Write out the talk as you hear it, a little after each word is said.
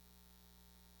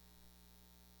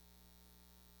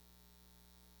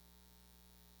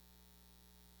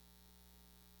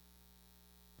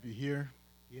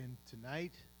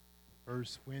tonight,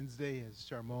 first Wednesday, as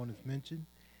Charmone has mentioned.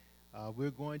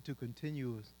 We're going to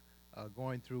continue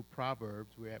going through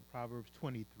Proverbs. We're at Proverbs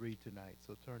 23 tonight,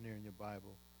 so turn there in your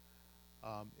Bible.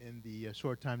 In the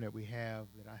short time that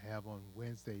I have on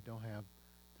Wednesday, don't have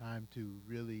time to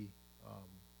really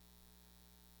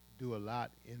do a lot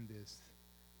in this,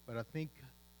 but I think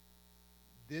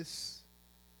this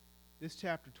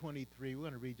chapter 23, we're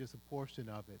going to read just a portion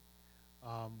of it.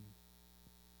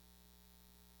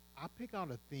 I pick out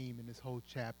a theme in this whole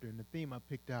chapter, and the theme I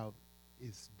picked out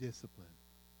is discipline.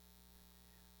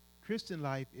 Christian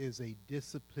life is a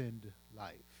disciplined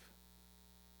life.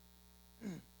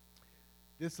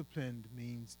 Disciplined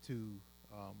means to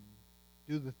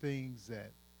do the things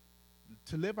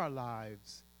to live our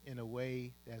lives in a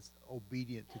way that's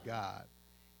obedient to God,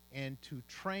 and to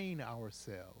train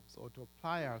ourselves or to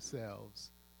apply ourselves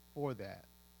for that.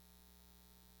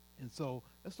 And so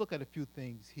let's look at a few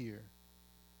things here.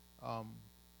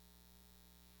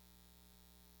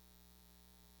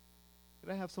 Could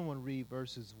I have someone read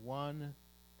verses 1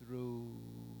 through,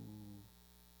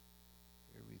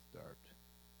 here we start.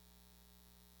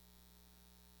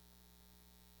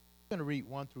 I'm going to read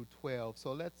 1 through 12,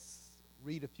 so let's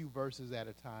read a few verses at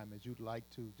a time as you'd like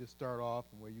to. Just start off,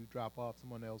 and where you drop off,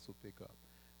 someone else will pick up.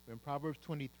 We're in Proverbs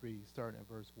 23, starting at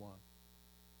verse 1.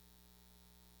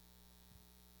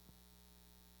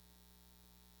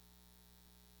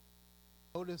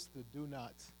 Notice the do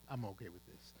nots. I'm okay with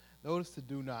this. Notice the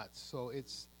do nots. So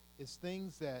it's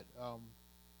things that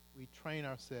we train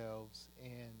ourselves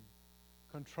and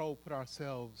put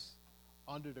ourselves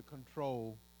under the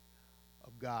control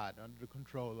of God, under the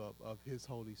control of His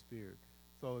Holy Spirit.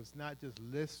 So it's not just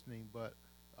listening, but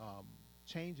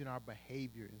changing our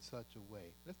behavior in such a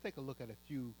way. Let's take a look at a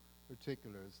few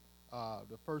particulars.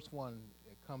 The first one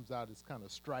that comes out is kind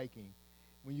of striking.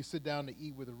 When you sit down to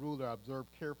eat with a ruler, observe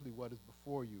carefully what is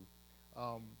before you.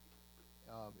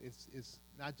 It's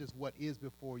not just what is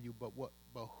before you, but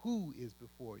who is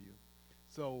before you.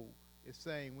 So it's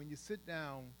saying when you sit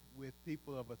down with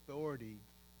people of authority,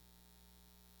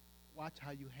 watch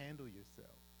how you handle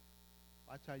yourself.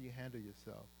 Watch how you handle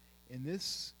yourself. In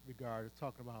this regard, it's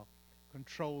talking about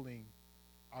controlling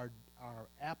our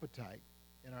appetite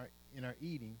in our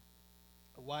eating.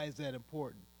 Why is that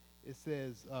important? It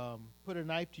says, put a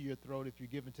knife to your throat if you're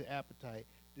given to appetite.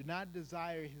 Do not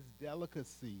desire his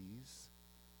delicacies,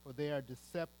 for they are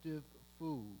deceptive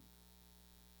food.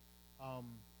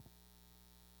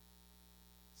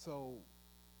 So,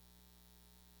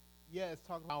 yeah, it's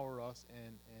talking about us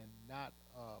and not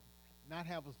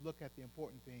have us look at the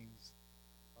important things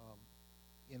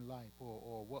in life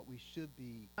or what we should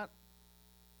be.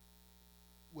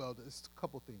 Well, there's a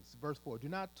couple things. Verse 4, do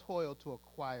not toil to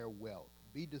acquire wealth.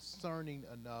 Be discerning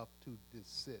enough to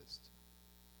desist.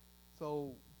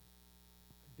 So,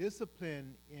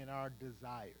 discipline in our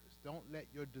desires. Don't let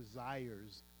your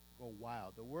desires go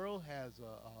wild. The world has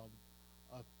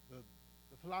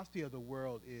the philosophy of the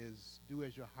world is do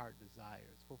as your heart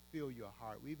desires. Fulfill your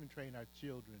heart. We even train our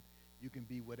children. You can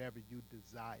be whatever you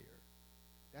desire.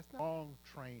 That's not wrong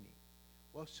training.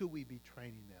 What should we be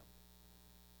training them?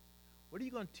 What are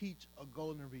you going to teach a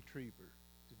golden retriever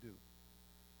to do?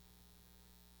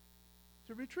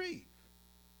 To retrieve.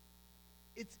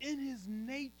 It's in his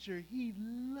nature. He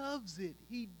loves it.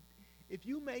 If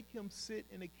you make him sit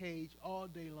in a cage all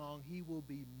day long, he will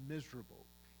be miserable.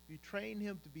 If you train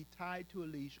him to be tied to a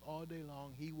leash all day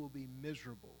long, he will be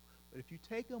miserable. But if you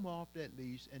take him off that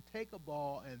leash and take a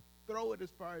ball and throw it as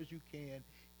far as you can,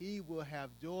 he will have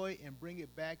joy and bring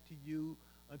it back to you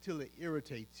until it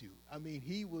irritates you. I mean,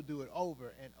 he will do it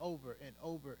over and over and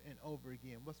over and over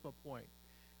again. What's my point?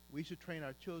 We should train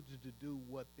our children to do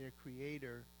what their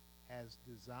Creator has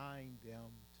designed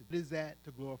them to do. What is that?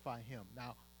 To glorify Him.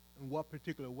 Now, in what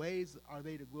particular ways are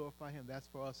they to glorify Him? That's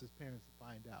for us as parents to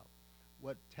find out.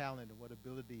 What talent and what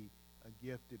ability, a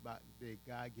gift did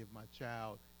God give my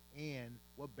child, and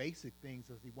what basic things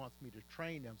does He wants me to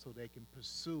train them so they can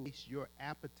pursue your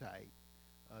appetite,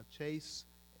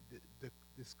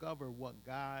 discover what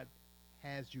God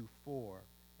has you for,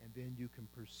 and then you can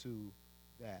pursue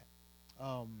that.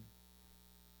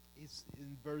 It's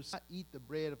in verse, not eat the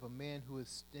bread of a man who is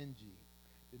stingy.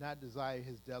 Do not desire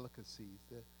his delicacies.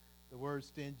 The word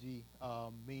stingy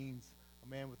means a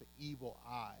man with an evil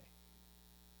eye.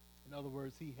 In other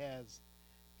words, he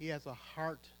has a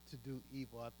heart to do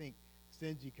evil. I think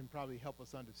stingy can probably help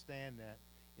us understand that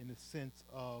in the sense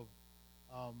of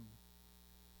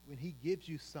when he gives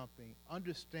you something,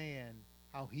 understand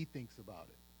how he thinks about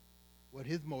it, what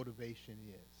his motivation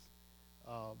is.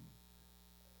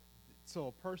 So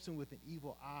a person with an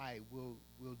evil eye will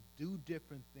do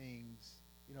different things.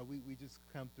 We just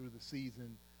come through the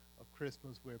season of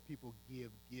Christmas where people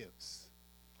give gifts.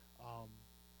 Um,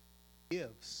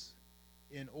 Gifts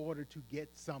in order to get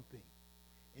something.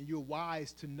 And you're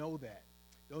wise to know that.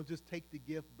 Don't just take the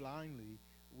gift blindly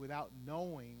without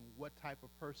knowing what type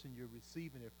of person you're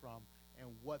receiving it from and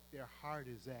what their heart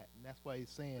is at. And that's why he's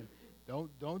saying,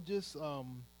 don't just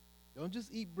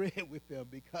eat bread with them,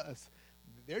 because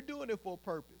they're doing it for a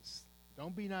purpose.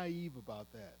 Don't be naive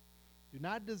about that. Do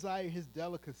not desire his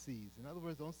delicacies. In other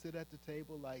words, don't sit at the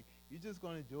table like you're just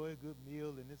going to enjoy a good meal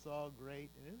and it's all great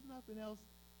and there's nothing else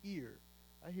here.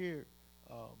 I hear,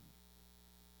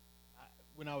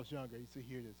 when I was younger, I used to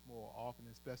hear this more often,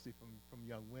 especially from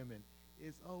young women,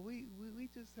 is, oh, we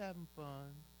just having fun,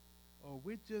 or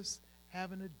we're just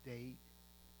having a date.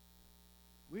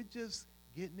 We're just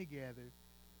getting together.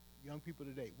 Young people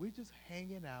today, we're just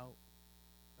hanging out.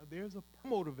 Now, there's a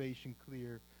motivation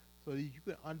clear so that you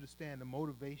can understand the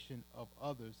motivation of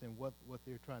others and what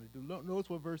they're trying to do. Notice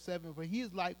what verse 7, for he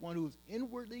is like one who is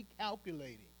inwardly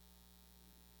calculating.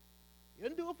 He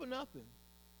doesn't do it for nothing.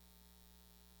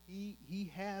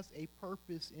 He has a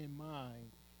purpose in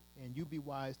mind, and you be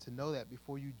wise to know that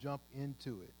before you jump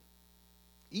into it.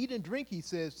 Eat and drink, he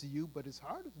says to you, but his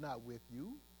heart is not with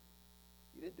you.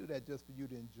 He didn't do that just for you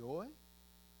to enjoy.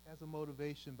 There's a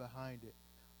motivation behind it.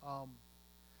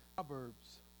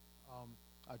 Proverbs,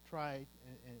 I try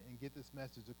and get this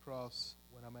message across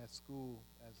when I'm at school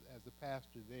as a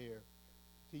pastor there,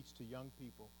 teach to young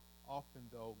people. Often,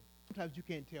 though, sometimes you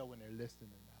can't tell when they're listening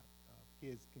or not.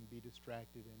 Kids can be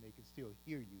distracted and they can still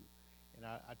hear you. And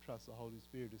I trust the Holy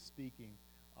Spirit is speaking,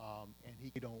 and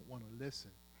he don't want to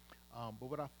listen. But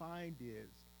what I find is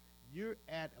you're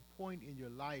at a point in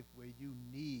your life where you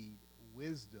need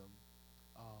wisdom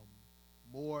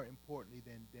more importantly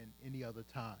than any other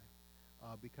time.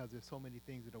 Because there's so many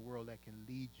things in the world that can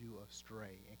lead you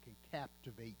astray and can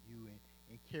captivate you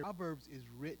and carry. Proverbs is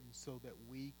written so that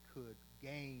we could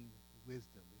gain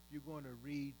wisdom. If you're going to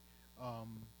read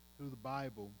through the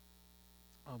Bible,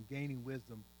 gaining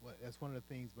wisdom, that's one of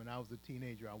the things when I was a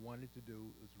teenager I wanted to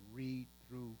do is read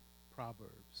through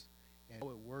Proverbs. And how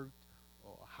it worked,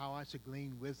 or how I should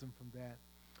glean wisdom from that.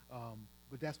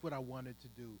 But that's what I wanted to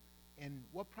do. And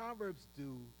what Proverbs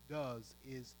does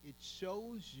is it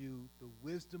shows you the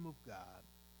wisdom of God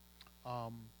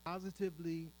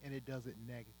positively, and it does it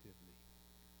negatively.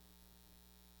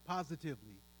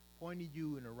 Positively, pointing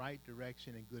you in the right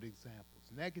direction and good examples.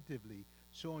 Negatively,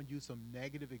 showing you some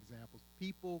negative examples,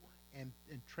 people and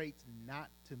traits not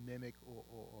to mimic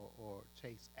or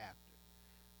chase after.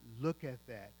 Look at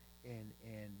that and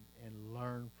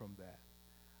learn from that.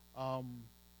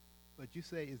 But you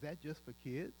say, is that just for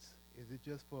kids? Is it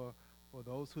just for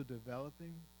those who are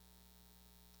developing?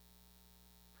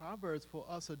 Proverbs for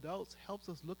us adults helps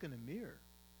us look in the mirror.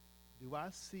 Do I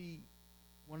see,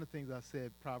 one of the things I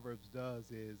said Proverbs does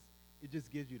is it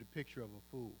just gives you the picture of a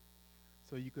fool.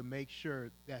 So you can make sure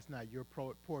that's not your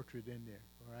portrait in there,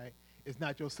 all right? It's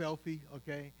not your selfie,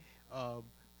 okay?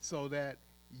 So that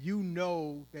you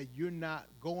know that you're not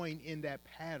going in that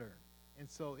pattern. And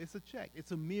so it's a check.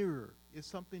 It's a mirror. It's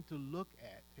something to look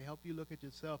at, to help you look at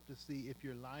yourself to see if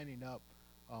you're lining up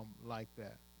like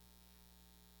that.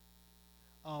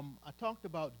 I talked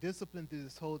about discipline through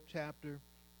this whole chapter.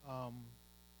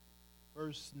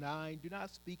 Verse 9, do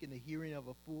not speak in the hearing of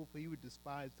a fool, for he would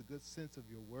despise the good sense of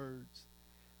your words.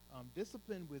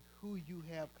 Discipline with who you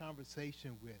have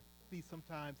conversation with. Be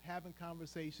sometimes having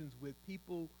conversations with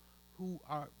people who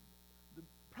are, the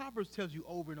Proverbs tells you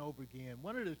over and over again,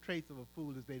 one of the traits of a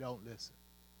fool is they don't listen.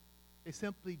 They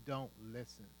simply don't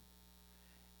listen.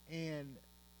 And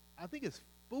I think it's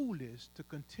foolish to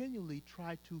continually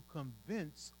try to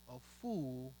convince a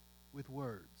fool with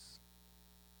words.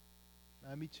 Now,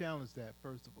 let me challenge that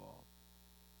first of all.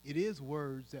 It is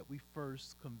words that we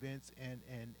first convince and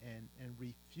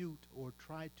refute or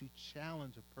try to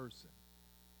challenge a person.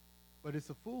 But it's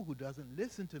a fool who doesn't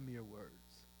listen to mere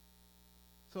words.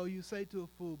 So you say to a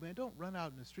fool, man, don't run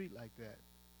out in the street like that.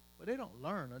 But they don't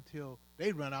learn until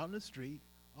they run out in the street.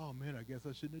 Oh, man, I guess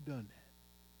I shouldn't have done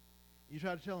that. You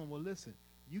try to tell them, well, listen,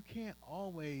 you can't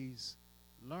always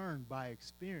learn by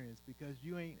experience because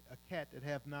you ain't a cat that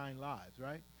have 9 lives,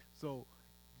 right? So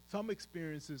some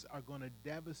experiences are going to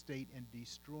devastate and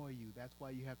destroy you. That's why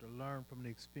you have to learn from the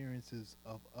experiences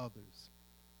of others.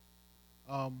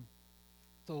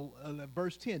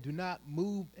 Verse 10, do not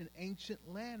move an ancient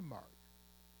landmark.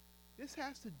 This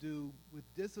has to do with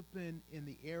discipline in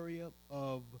the area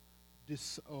of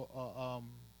deception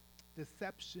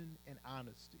and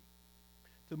honesty.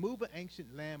 To move an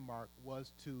ancient landmark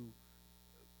was to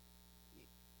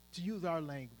use our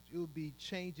language, it would be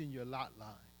changing your lot line.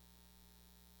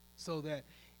 so that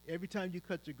every time you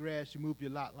cut your grass, you move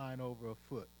your lot line over a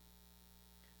foot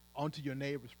onto your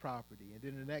neighbor's property.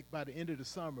 And then by the end of the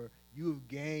summer, you have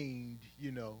gained,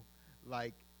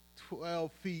 like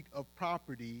 12 feet of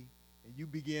property, and you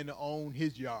begin to own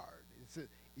his yard.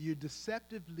 You're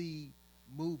deceptively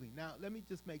moving. Now, let me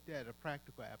just make that a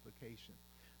practical application.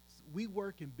 We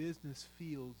work in business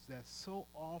fields that so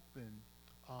often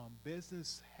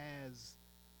business has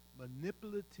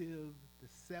manipulative,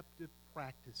 deceptive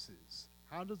practices.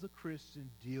 How does a Christian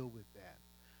deal with that?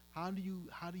 How do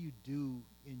you do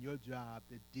in your job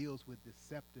that deals with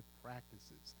deceptive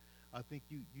practices? I think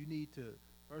you need to,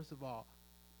 first of all,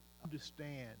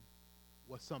 understand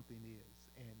what something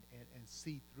is and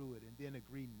see through it, and then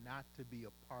agree not to be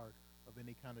a part of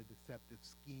any kind of deceptive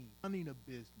scheme. Running a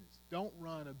business, don't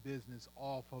run a business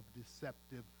off of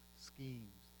deceptive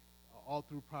schemes. All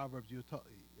through Proverbs,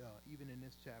 even in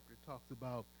this chapter, it talks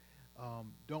about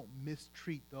don't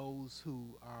mistreat those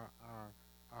who are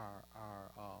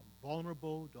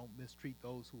vulnerable. Don't mistreat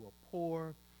those who are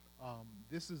poor.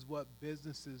 This is what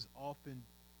businesses often,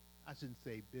 I shouldn't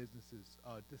say businesses,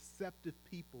 deceptive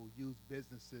people use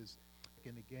businesses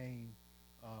to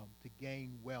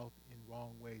gain wealth in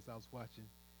wrong ways. I was watching,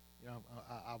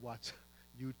 I watch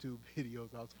YouTube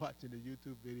videos. I was watching a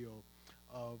YouTube video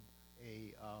of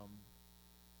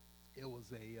it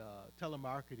was a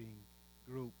telemarketing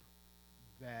group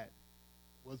that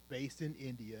was based in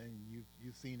India, and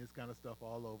you've seen this kind of stuff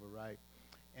all over, right?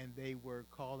 And they were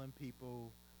calling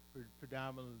people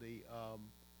predominantly,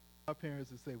 our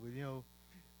parents would say, well,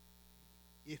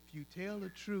 if you tell the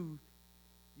truth,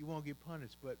 you won't get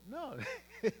punished. But no,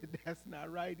 that's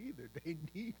not right either. They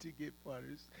need to get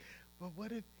punished. But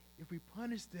what if we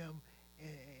punish them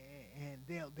and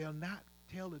they'll not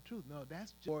tell the truth? No,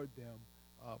 that's just toward them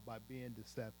by being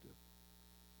deceptive.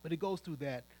 But it goes through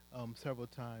that several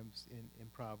times in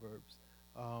Proverbs.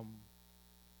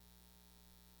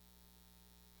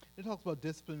 It talks about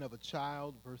discipline of a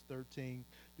child, verse 13.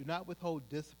 Do not withhold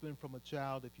discipline from a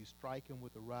child. If you strike him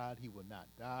with a rod, he will not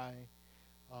die.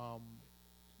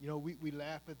 We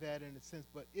laugh at that in a sense,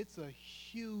 but it's a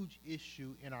huge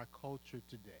issue in our culture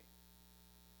today.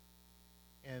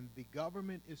 And the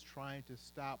government is trying to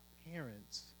stop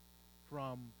parents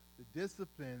from the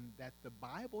discipline that the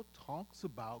Bible talks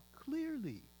about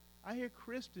clearly. I hear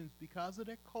Christians, because of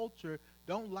their culture,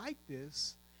 don't like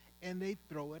this, and they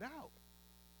throw it out.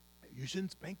 You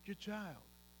shouldn't spank your child.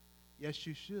 Yes,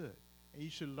 you should. And you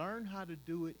should learn how to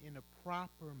do it in a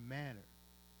proper manner.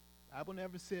 The Bible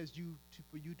never says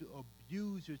for you to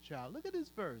abuse your child. Look at this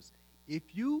verse.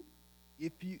 If you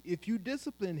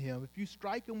discipline him, if you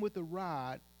strike him with a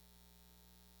rod,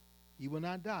 he will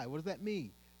not die. What does that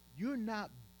mean? You're not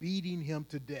beating him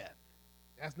to death.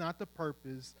 That's not the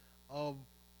purpose of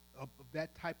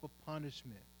that type of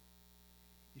punishment.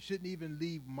 You shouldn't even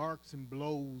leave marks and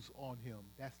blows on him.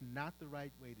 That's not the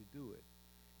right way to do it.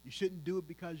 You shouldn't do it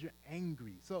because you're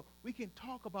angry. So we can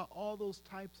talk about all those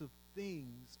types of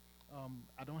things.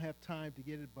 I don't have time to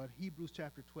get it, but Hebrews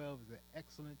chapter 12 is an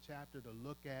excellent chapter to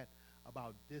look at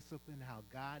about discipline, how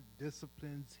God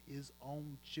disciplines his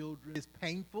own children. It's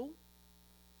painful,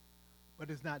 but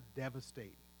it's not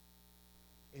devastating.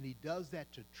 And he does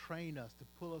that to train us, to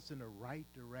pull us in the right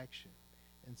direction.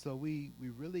 And so we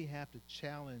really have to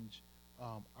challenge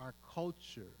our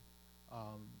culture.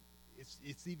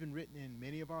 It's even written in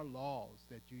many of our laws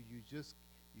that you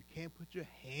can't put your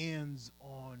hands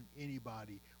on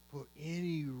anybody for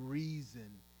any reason.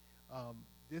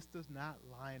 This does not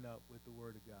line up with the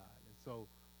Word of God. And so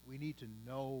we need to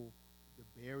know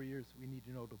the barriers. We need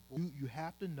to know you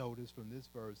have to notice from this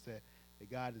verse that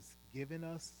God has given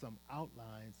us some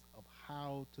outlines of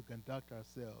how to conduct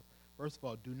ourselves. First of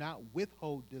all, do not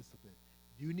withhold discipline.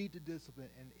 You need to discipline,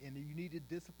 and you need to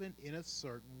discipline in a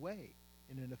certain way,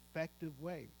 in an effective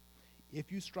way.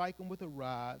 If you strike him with a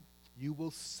rod, you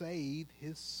will save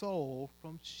his soul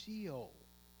from Sheol.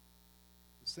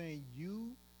 Saying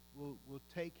you will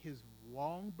take his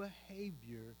wrong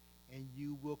behavior and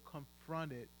you will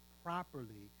confront it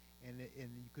properly, and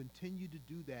you continue to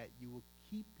do that, you will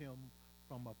keep him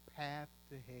from a path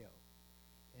to hell.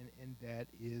 And that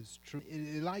is true.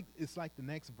 It's like the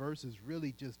next verses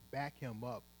really just back him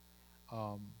up.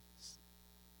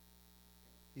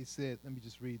 He said, let me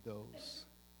just read those.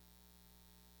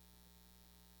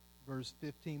 Verse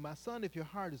 15, my son, if your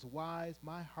heart is wise,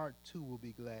 my heart too will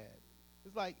be glad.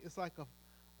 It's like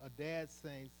a dad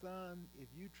saying, son, if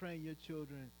you train your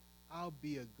children, I'll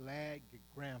be a glad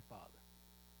grandfather.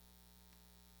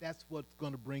 That's what's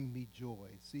going to bring me joy.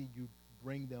 See, you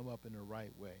bring them up in the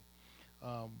right way.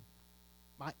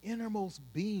 My innermost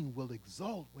being will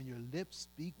exult when your lips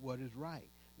speak what is right.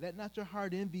 Let not your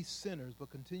heart envy sinners, but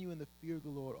continue in the fear of the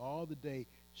Lord all the day.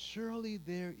 Surely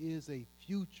there is a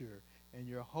future, and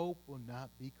your hope will not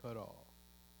be cut off.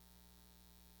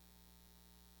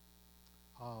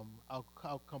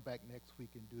 I'll come back next week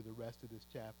and do the rest of this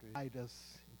chapter. Guide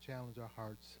us and challenge our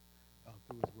hearts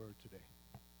through his word today.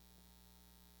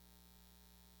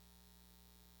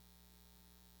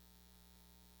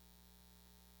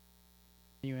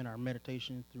 In our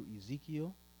meditation through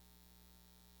Ezekiel.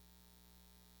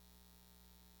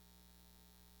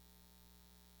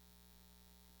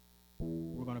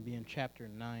 We're going to be in chapter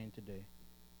 9 today.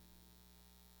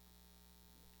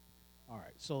 All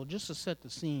right, so just to set the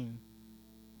scene,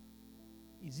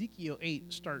 Ezekiel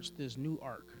 8 starts this new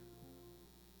arc.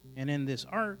 And in this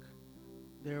arc,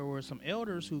 there were some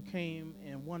elders who came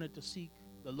and wanted to seek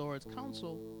the Lord's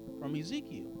counsel from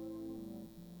Ezekiel.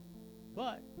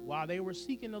 But while they were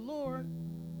seeking the Lord,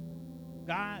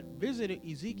 God visited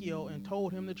Ezekiel and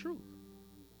told him the truth.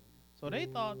 So they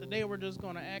thought that they were just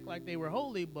going to act like they were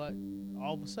holy, but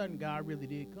all of a sudden God really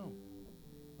did come.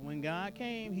 And when God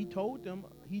came, he told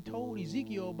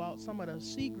Ezekiel about some of the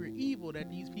secret evil that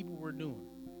these people were doing.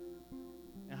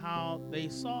 And how they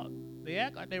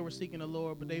act like they were seeking the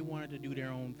Lord, but they wanted to do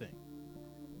their own thing.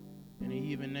 And he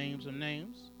even named some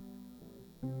names.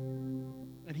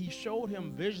 And he showed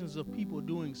him visions of people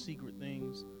doing secret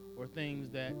things or things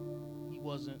that he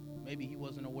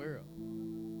wasn't aware of.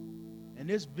 And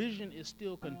this vision is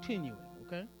still continuing,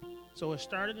 okay? So it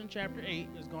started in chapter 8.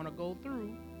 It's going to go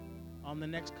through the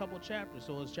next couple chapters.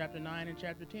 So it's chapter 9 and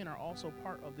chapter 10 are also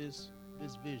part of this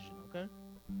vision, okay?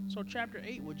 So chapter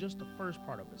 8 was just the first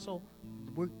part of it. So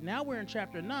we're in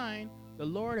chapter 9. The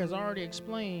Lord has already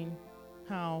explained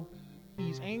how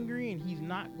he's angry and he's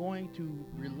not going to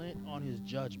relent on his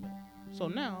judgment. So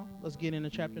now let's get into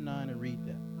chapter 9 and read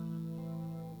that.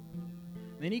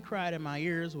 Then he cried in my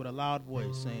ears with a loud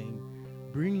voice, saying,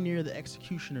 "Bring near the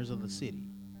executioners of the city,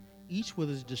 each with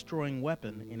his destroying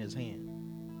weapon in his hand."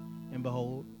 And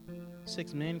behold,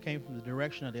 6 men came from the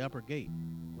direction of the upper gate,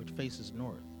 which faces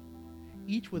north,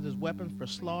 each with his weapon for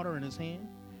slaughter in his hand,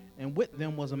 and with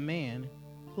them was a man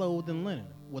clothed in linen,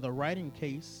 with a writing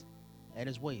case at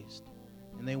his waist.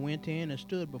 And they went in and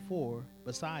stood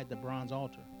beside the bronze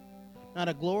altar. Now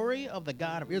the glory of the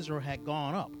God of Israel had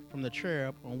gone up from the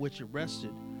cherub on which it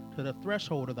rested to the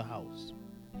threshold of the house.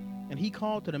 And he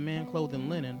called to the man clothed in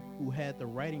linen, who had the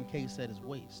writing case at his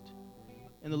waist.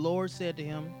 And the Lord said to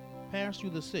him, "Pass through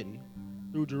the city,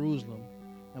 through Jerusalem,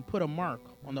 and put a mark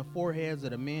on the foreheads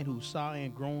of the men who sigh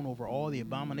and groan over all the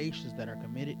abominations that are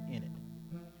committed in it."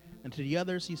 And to the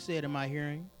others he said in my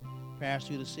hearing, "Pass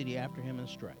through the city after him and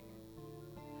strike.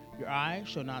 Your eye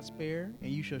shall not spare,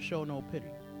 and you shall show no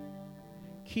pity.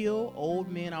 Kill old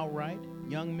men outright,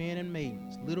 young men and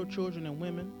maidens, little children and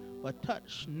women, but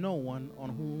touch no one on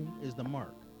whom is the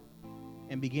mark,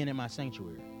 and begin in my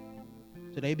sanctuary."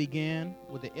 So they began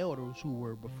with the elders who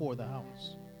were before the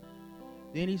house.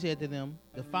 Then he said to them,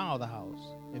 "Defile the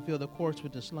house, and fill the courts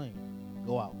with the slain.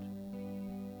 Go out."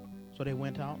 So they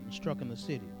went out and struck in the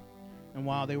city. And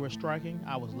while they were striking,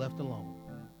 I was left alone.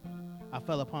 I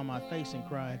fell upon my face and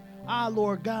cried, "Ah,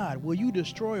 Lord God, will you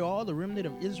destroy all the remnant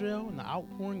of Israel in the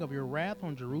outpouring of your wrath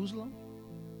on Jerusalem?"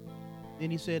 Then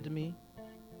he said to me,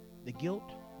 "The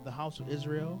guilt of the house of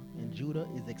Israel and Judah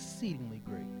is exceedingly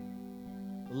great.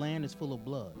 The land is full of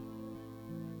blood,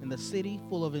 and the city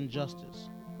full of injustice.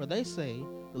 For they say,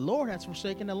 'The Lord has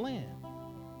forsaken the land,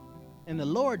 and the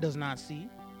Lord does not see.'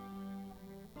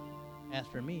 As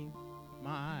for me,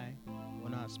 my eye will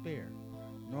not spare,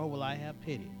 nor will I have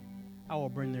pity. I will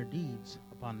bring their deeds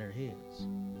upon their heads."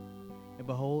 And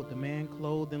behold, the man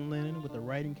clothed in linen with the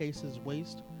writing case at his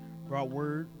waist brought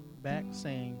word back,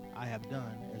 saying, "I have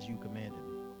done as you commanded me."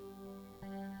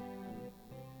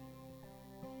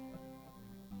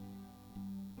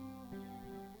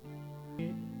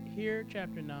 Here,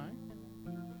 chapter 9,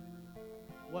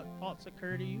 what thoughts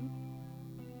occur to you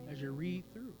as you read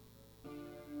through?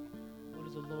 What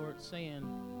is the Lord saying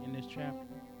in this chapter?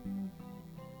 And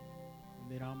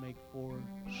then I'll make 4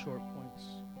 short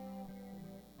points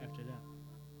after that.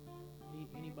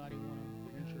 Anybody want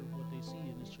to venture what they see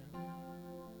in this chapter?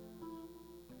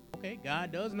 Okay,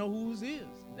 God does know whose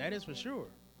is. That is for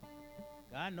sure.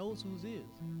 God knows whose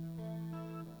is.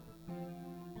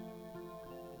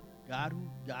 God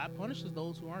punishes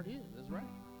those who aren't his. That's right.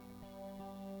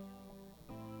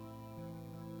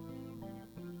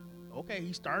 Okay,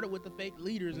 he started with the fake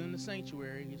leaders in the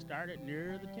sanctuary. He started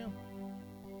near the temple.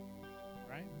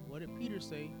 Right? What did Peter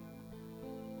say?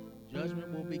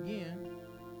 Judgment will begin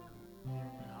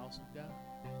in the house of God.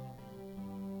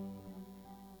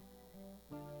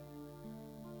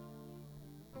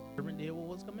 Servant did what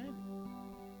was commanded.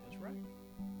 That's right.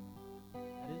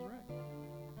 That is right.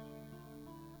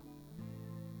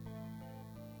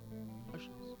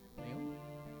 Questions? Naomi?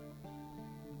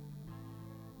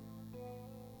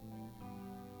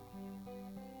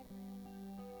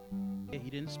 Yeah, he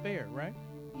didn't spare, right?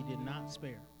 He did not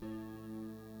spare.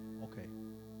 Okay.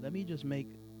 Let me just make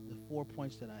the 4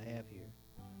 points that I have here.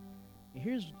 And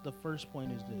here's the first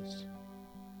point is this.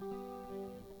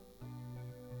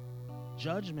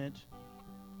 Judgment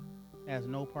has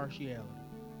no partiality.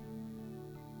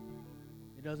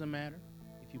 It doesn't matter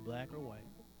if you're black or white.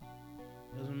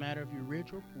 It doesn't matter if you're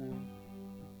rich or poor.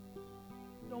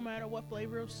 It don't matter what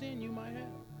flavor of sin you might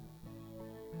have.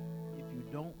 If you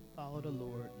don't follow the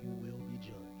Lord, you will be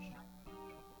judged.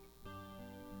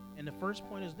 And the first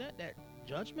point is that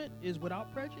judgment is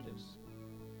without prejudice.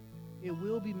 It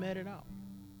will be meted out.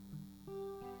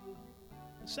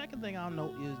 The second thing I'll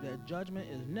note is that judgment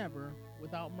is never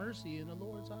without mercy in the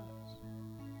Lord's eyes.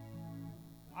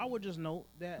 I would just note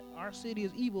that our city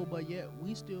is evil, but yet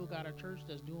we still got a church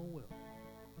that's doing well.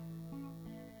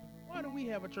 Why do we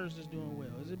have a church that's doing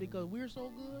well? Is it because we're so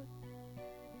good?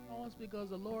 No, it's because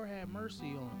the Lord had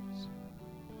mercy on us.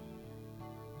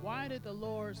 Why did the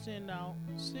Lord send out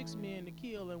 6 men to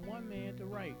kill and 1 man to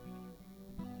write?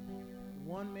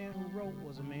 One man who wrote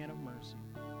was a man of mercy.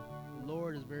 The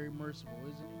Lord is very merciful,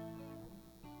 isn't he?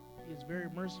 He is very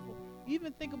merciful.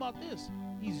 Even think about this.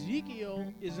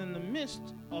 Ezekiel is in the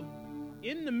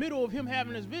middle of him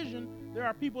having his vision. There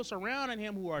are people surrounding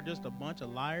him who are just a bunch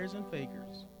of liars and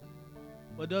fakers.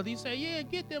 But does he say, yeah,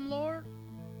 get them, Lord?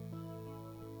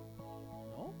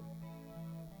 No.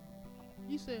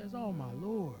 He says, oh, my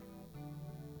Lord,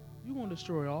 you want to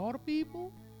destroy all the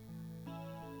people?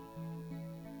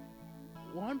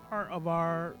 One part of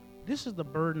this is the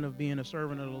burden of being a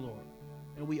servant of the Lord.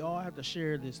 And we all have to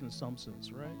share this in some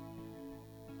sense, right?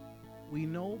 We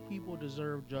know people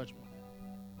deserve judgment.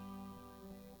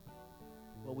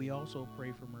 But we also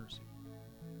pray for mercy.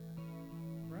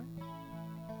 Right?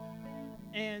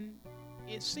 And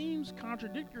it seems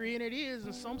contradictory, and it is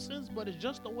in some sense, but it's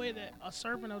just the way that a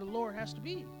servant of the Lord has to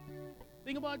be.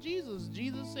 Think about Jesus.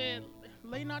 Jesus said,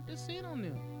 lay not this sin on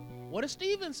them. What does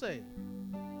Stephen say?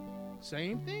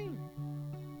 Same thing.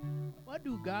 What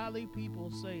do godly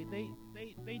people say?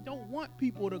 They don't want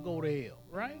people to go to hell,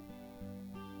 right?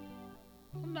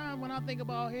 Sometimes when I think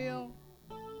about hell,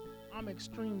 I'm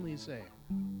extremely sad.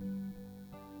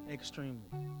 Extremely.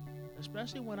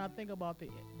 Especially when I think about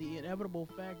the inevitable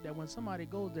fact that when somebody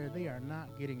goes there, they are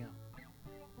not getting out.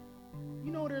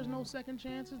 You know there's no second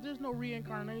chances. There's no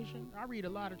reincarnation. I read a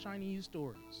lot of Chinese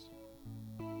stories.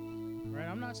 Right?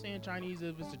 I'm not saying Chinese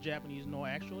if it's a Japanese. No,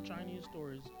 actual Chinese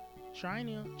stories.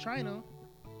 China,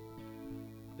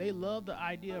 they love the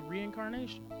idea of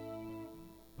reincarnation.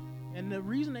 And the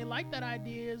reason they like that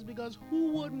idea is because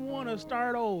who wouldn't want to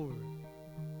start over?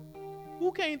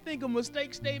 Who can't think of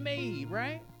mistakes they made,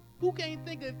 right? Who can't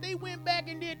think if they went back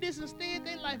and did this instead,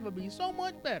 their life would be so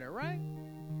much better, right?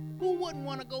 Who wouldn't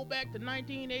want to go back to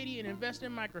 1980 and invest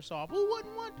in Microsoft? Who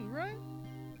wouldn't want to, right?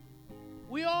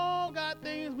 We all got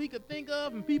things we could think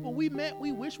of, and people we met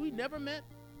we wish we never met.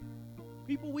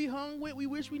 People we hung with we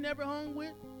wish we never hung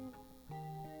with.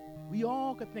 We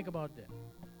all could think about that.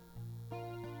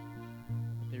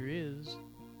 But there is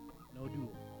no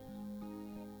do-over.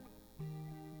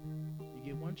 You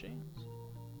get one chance.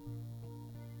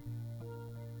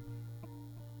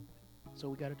 So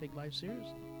we got to take life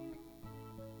seriously.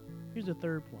 Here's the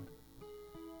third point.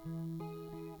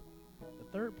 The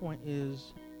third point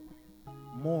is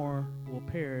more will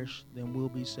perish than will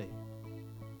be saved.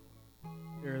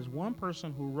 There is one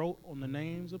person who wrote on the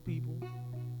names of people,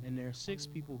 and there are 6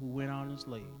 people who went out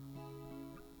enslaved.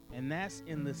 And that's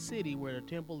in the city where the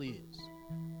temple is.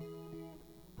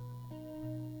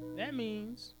 That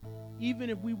means, even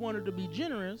if we wanted to be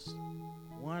generous,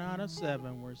 1 out of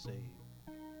 7 were saved.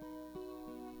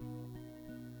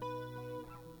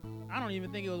 I don't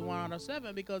even think it was 1 out of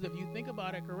 7, because if you think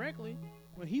about it correctly,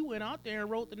 when he went out there and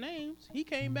wrote the names, he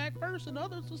came back first and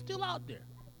others were still out there.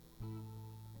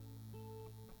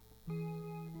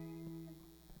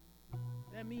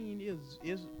 That means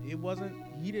it wasn't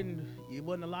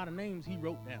a lot of names he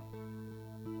wrote down.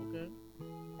 Okay?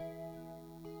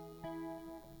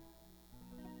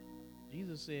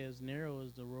 Jesus says narrow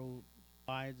is the road,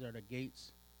 wide are the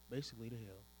gates, basically to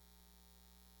hell.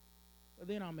 But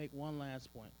then I'll make one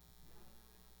last point.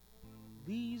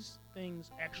 These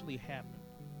things actually happened.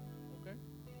 Okay?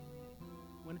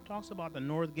 When it talks about the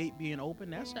north gate being open,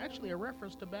 that's actually a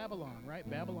reference to Babylon, right?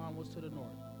 Babylon was to the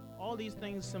north. All these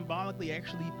things symbolically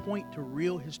actually point to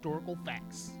real historical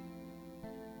facts.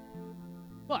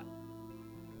 But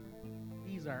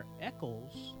these are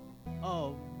echoes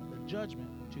of the judgment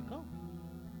to come.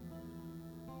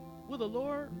 Will the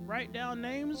Lord write down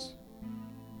names?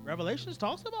 Revelations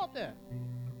talks about that.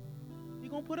 He's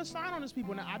going to put a sign on his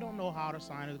people. Now, I don't know how the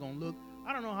sign is going to look.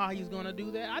 I don't know how he's going to do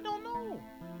that. I don't know.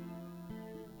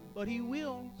 But he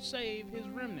will save his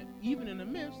remnant, even in the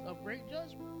midst of great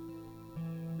judgment.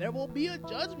 There will be a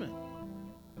judgment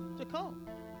to come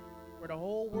where the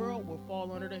whole world will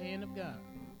fall under the hand of God,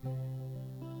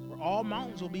 where all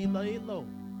mountains will be laid low.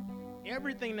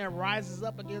 Everything that rises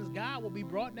up against God will be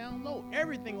brought down low.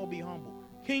 Everything will be humble.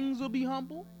 Kings will be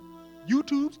humble.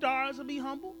 YouTube stars will be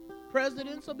humble.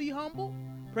 Presidents will be humble.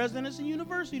 Presidents and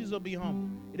universities will be humble.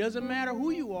 It doesn't matter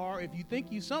who you are. If you think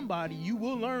you're somebody, you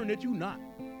will learn that you're not.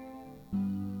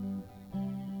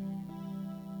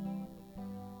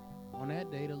 On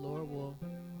that day, the Lord will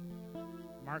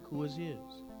mark who is his.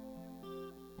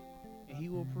 And he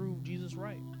will prove Jesus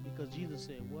right. Because Jesus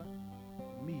said, what?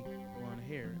 Me will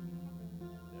inherit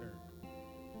the earth.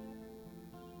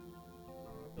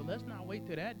 So let's not wait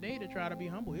till that day to try to be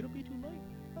humble. It'll be too late.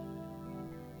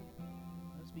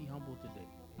 Let's be humble today.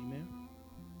 Amen.